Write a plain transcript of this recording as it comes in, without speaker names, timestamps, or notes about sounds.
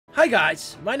Hi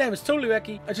guys, my name is totally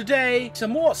Wacky, and today some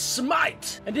more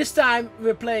Smite. And this time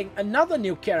we're playing another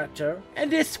new character, and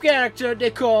this character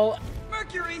they call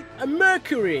Mercury. A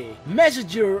Mercury,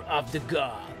 messenger of the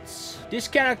gods. This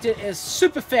character is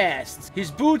super fast. His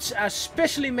boots are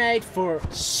specially made for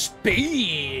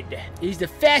speed. He's the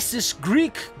fastest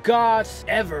Greek god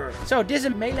ever. So this is a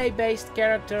melee based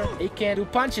character. He can do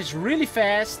punches really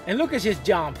fast. And look at his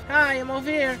jump. Hi, I'm over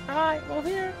here. Hi, I'm over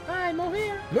here. Hi, I'm over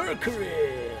here.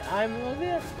 Mercury, I'm over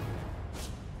here.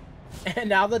 And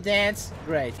now the dance.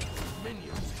 Great.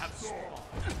 Minions have spawned.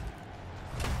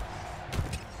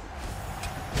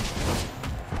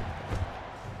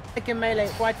 I can melee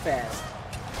quite fast.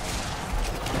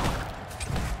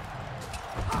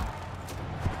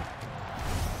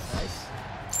 Nice.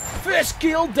 First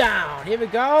kill down. Here we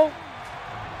go.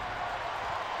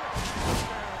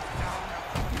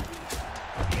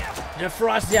 The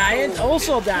Frost Giant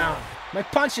also down. My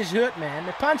punches hurt, man.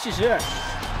 My punches hurt.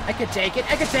 I can take it.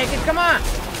 I can take it. Come on.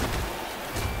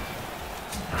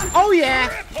 Oh,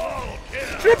 yeah.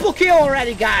 Triple kill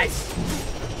already, guys.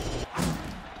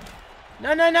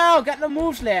 No, no, no. Got no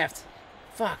moves left.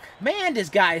 Fuck. Man, this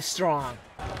guy is strong.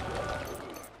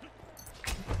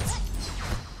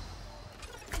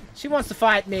 She wants to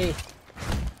fight me.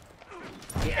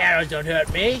 The arrows don't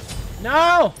hurt me.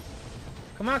 No.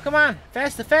 Come on, come on.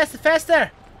 Faster, faster,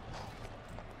 faster.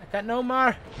 I got no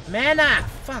more mana.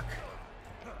 Fuck.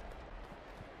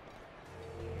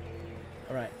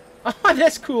 Alright. Oh,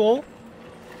 that's cool.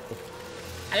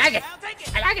 I like it.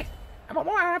 I like it. I want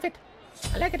more of it.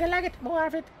 I like it, I like it, more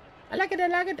of it. I like it, I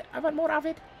like it, I want more of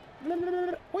it.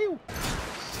 Woo.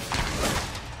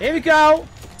 Here we go.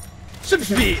 Super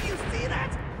speed.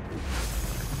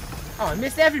 Oh, I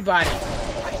missed everybody.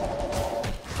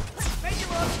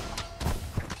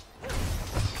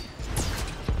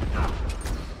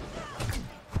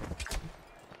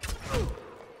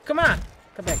 Come on.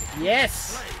 Come back.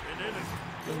 Yes.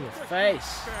 In your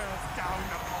face.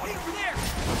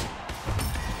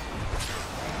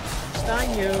 Stun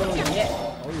you, yeah.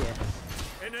 Oh yeah.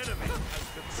 An enemy has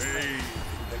been slain.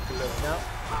 No.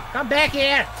 Come back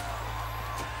here!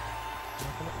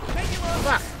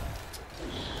 Fuck!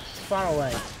 Far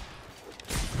away.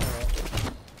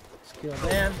 Let's kill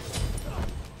them.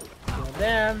 Kill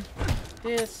them.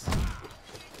 This.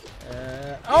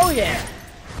 Oh yeah!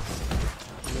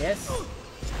 Yes.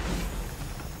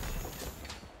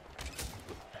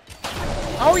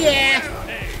 Oh yeah!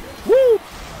 Woo!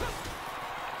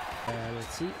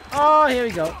 Let's see. Oh, here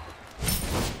we go.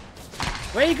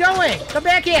 Where are you going? Come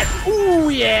back here. Ooh,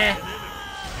 yeah.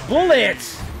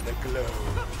 Bullets.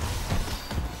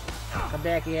 Come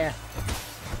back here.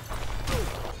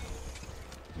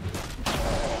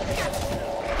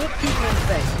 Hit people in the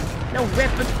face. No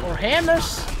weapon or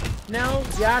hammers. No,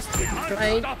 just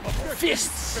plain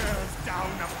fists.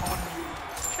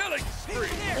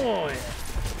 Oh, yeah.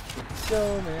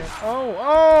 So, man. Oh,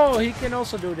 oh, he can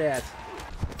also do that.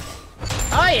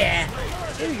 Oh yeah!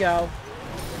 Here we go.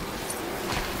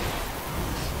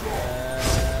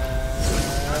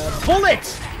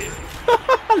 Bullet!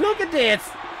 Look at this!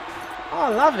 Oh, I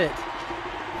love it.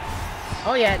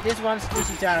 Oh yeah, this one's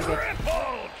easy target.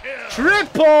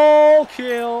 Triple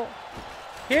kill!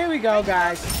 Here we go,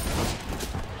 guys.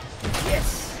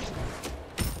 Yes!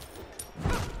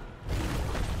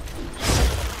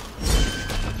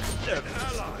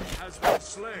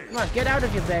 Come on, get out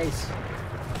of your base.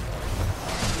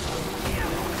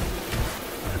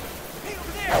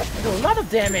 I do a lot of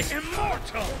damage.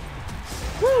 Immortal.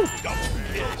 Woo!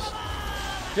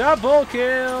 Double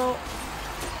kill.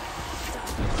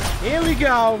 Here we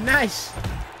go. Nice.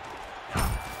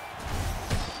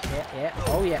 Yeah, yeah.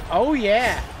 Oh yeah. Oh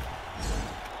yeah.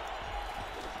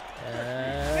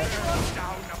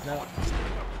 No.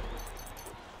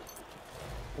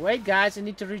 Wait, guys. I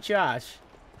need to recharge.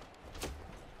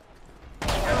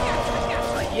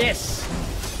 Yes.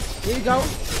 Here we go.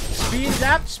 Speed it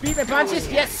up. Speed my punches.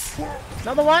 Yes.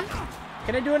 Another one.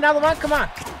 Can I do another one? Come on.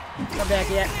 Come back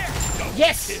here.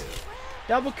 Yes.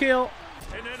 Double kill.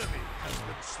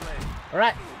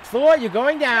 Alright. Thor, you're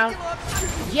going down.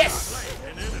 Yes.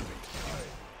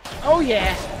 Oh,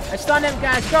 yeah. I stun them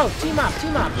guys. Go. Team up.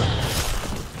 Team up.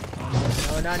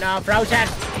 No, no, no. Frozen.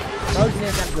 Frozen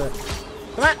is not good.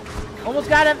 Come on. Almost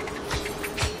got him.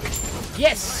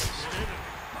 Yes.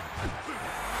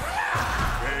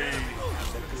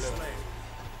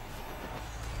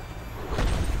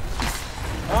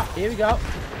 Oh, here we go.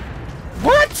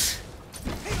 What?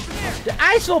 The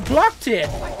ice wall blocked it.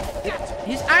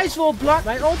 His ice wall blocked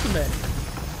my ultimate.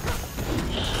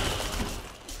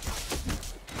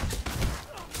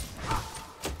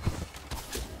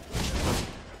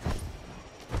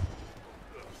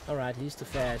 Alright, he's too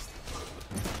fast.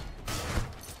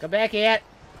 Come back here.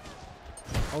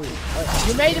 Oh, yeah.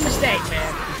 You made a mistake,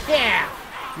 man. Yeah!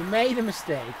 You made a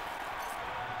mistake.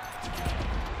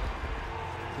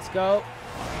 Let's go.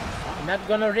 I'm not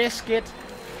gonna risk it.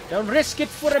 Don't risk it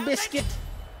for a biscuit.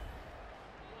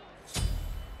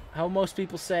 How most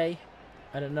people say.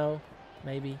 I don't know.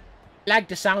 Maybe. I like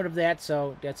the sound of that,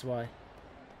 so that's why.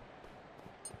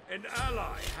 An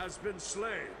ally has been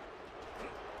slain.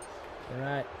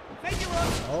 Alright.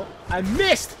 Oh, I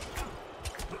missed!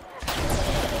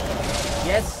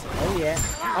 Yes. Oh yeah.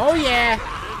 Oh yeah!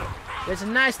 There's a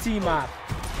nice team up.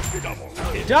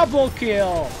 Double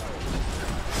kill!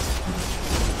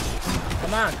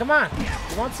 Come on, come on.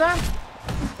 You want some?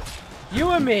 You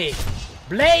and me.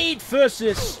 Blade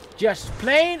versus just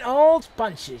plain old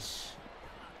punches.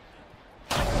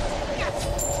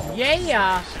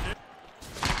 Yeah!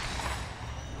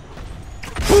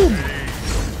 Boom!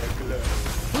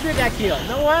 Who did that kill?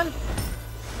 No one?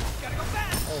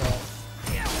 Oh well.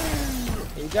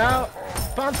 Here you go.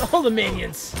 Punt all the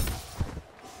minions.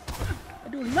 I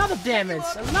do a lot of damage.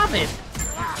 I love it.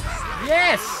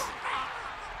 Yes!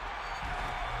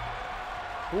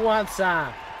 Who wants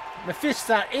some? My fists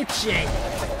are itching.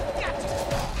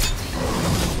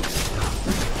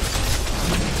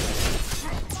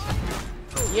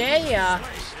 Yeah!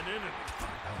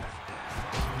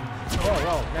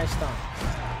 Whoa, nice stun.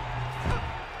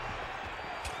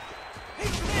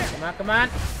 Come on, come on.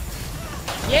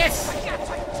 Yes!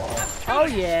 Oh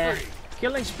yeah.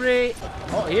 Killing spree.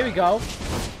 Oh, here we go.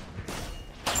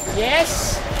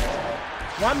 Yes!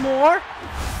 One more.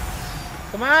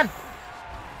 Come on.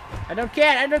 I don't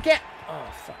care, I don't care.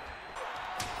 Oh, fuck.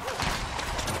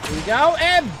 Here we go,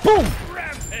 and boom!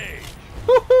 Rampage.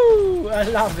 Woohoo! I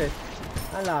love it.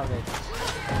 I love it.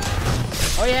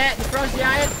 Oh yeah, the frost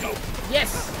giant.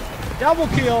 Yes! Double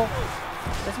kill.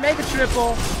 Let's make a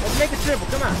triple. Let's make a triple,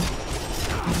 come on.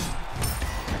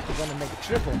 We're gonna make a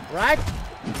triple, right?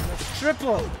 Make a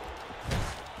triple.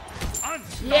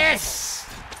 Yes!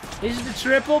 This is the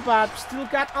triple, but still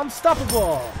got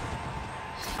unstoppable.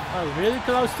 Oh, really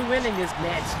close to winning this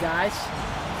match, guys.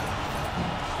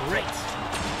 Great.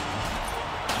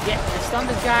 Yeah, let's stun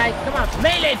this guy. Come on,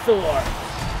 melee Thor.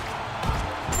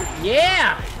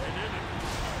 Yeah.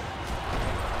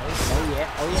 Oh yeah,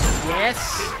 oh yeah, yes.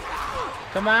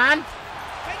 Come on.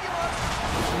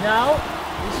 No.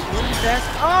 He's really fast.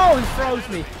 Oh, he froze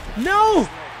me. No.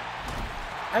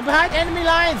 I'm behind enemy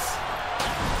lines.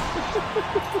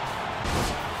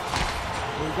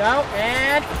 Here we go,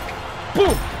 and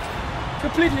boom.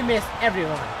 Completely missed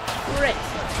everyone. Great.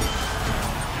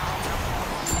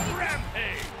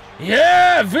 Rampage.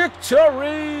 Yeah,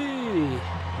 victory!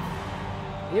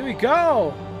 Here we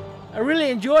go. I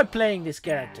really enjoyed playing this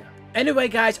character. Anyway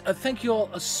guys, thank you all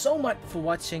so much for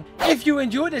watching. If you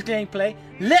enjoyed this gameplay,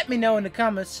 let me know in the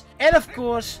comments. And of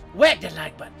course, whack that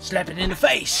like button. Slap it in the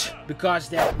face. Because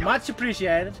that's much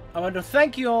appreciated. I want to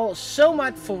thank you all so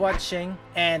much for watching.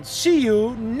 And see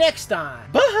you next time.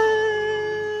 Bye!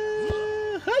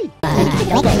 Hey!